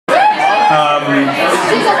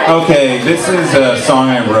Okay, this is a song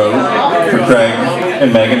I wrote for Craig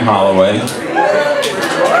and Megan Holloway.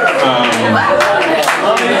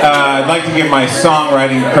 I'd like to give my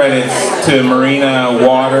songwriting credits to Marina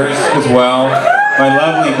Waters as well, my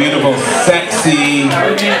lovely, beautiful, sexy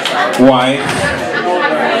wife.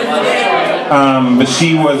 But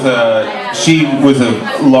she was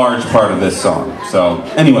a large part of this song. So,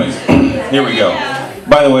 anyways, here we go.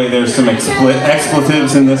 By the way, there's some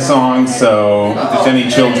expletives in this song, so if there's any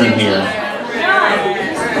children here.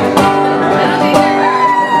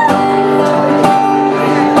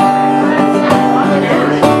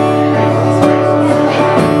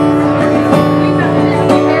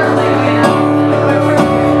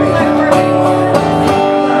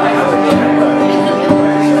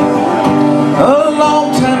 A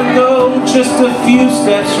long time ago, just a few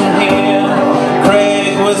steps from here,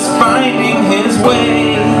 Craig was finding his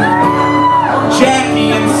way.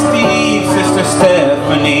 Jackie and Steve, Sister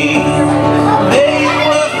Stephanie, they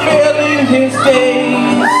were filling his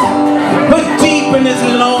days. But deep in his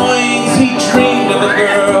loins he dreamed of a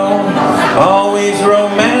girl, always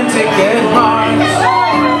romantic at heart.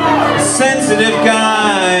 Sensitive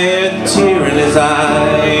guy, a tear in his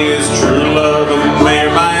eyes, true love a mere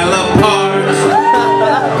mile apart.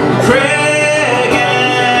 Craig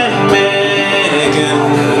and Megan,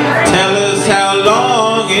 tell us how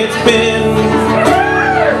long it's been.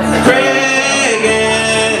 Craig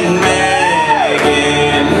and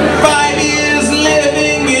Megan, 5 years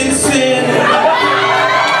living in sin.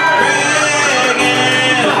 Craig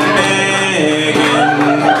and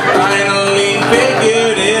Megan finally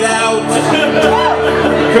figured it out.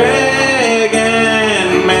 Craig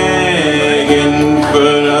and Megan,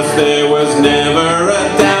 for us there was never a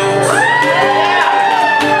doubt.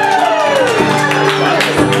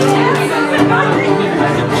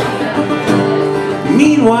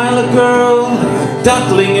 Meanwhile, a girl,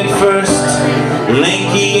 duckling at first,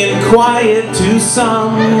 lanky and quiet to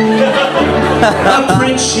some, a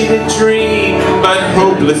prince she did dream, but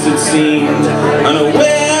hopeless it seemed,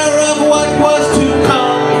 unaware of what was to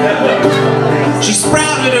come. She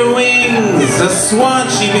sprouted her wings, a swan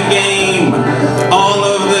she became. All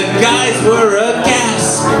of the guys were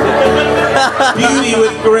aghast. Beauty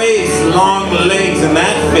with grace, long legs and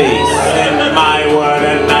that face, and my, what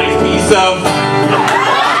a nice piece of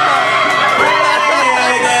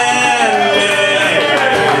Craig and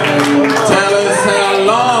Megan, tell us how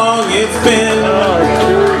long it's been.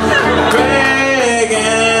 Craig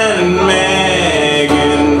and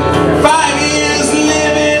Megan, 5 years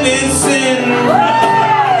living in sin.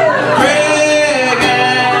 Craig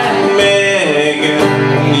and Megan,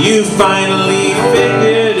 you finally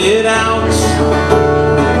figured it out.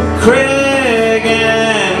 Craig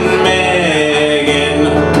and Megan,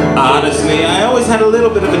 honestly, I always had a little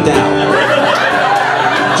bit of a doubt.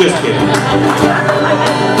 Just kidding.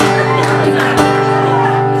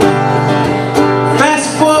 Fast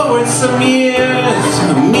forward some years,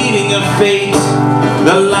 a meeting of fate.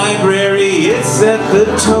 The library, it set the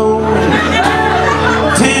tone.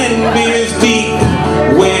 10 beers deep,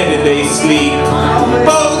 where did they sleep?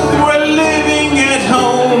 Both were living at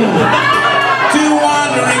home. Two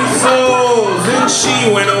wandering souls, and she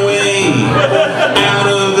went away. Out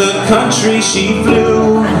of the country she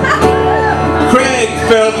flew. Craig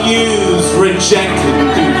felt used, rejected,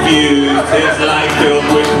 and confused. His life filled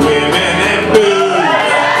with women and booze.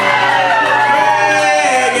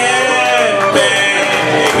 Craig and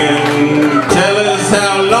Megan, tell us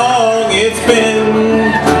how long it's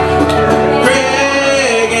been.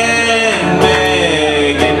 Craig and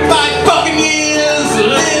Megan, 5 fucking years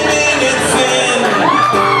living in sin.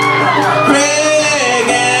 Craig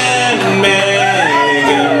and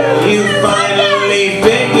Megan, you finally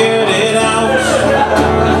figured it out.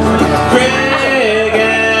 Craig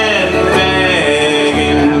and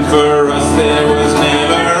Megan, for us there was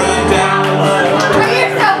never a doubt.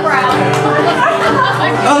 You're so proud.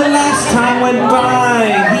 A last time went by,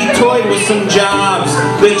 he toyed with some jobs.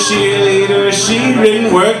 The cheerleader, she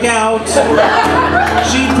didn't work out.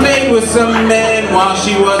 She played with some men while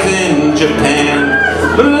she was in Japan.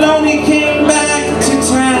 Baloney came back to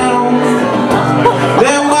town.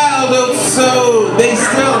 Their wild oats sowed, they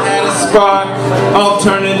still had a spark.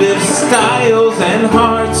 Alternative styles and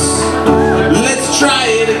hearts. Let's try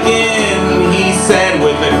it again.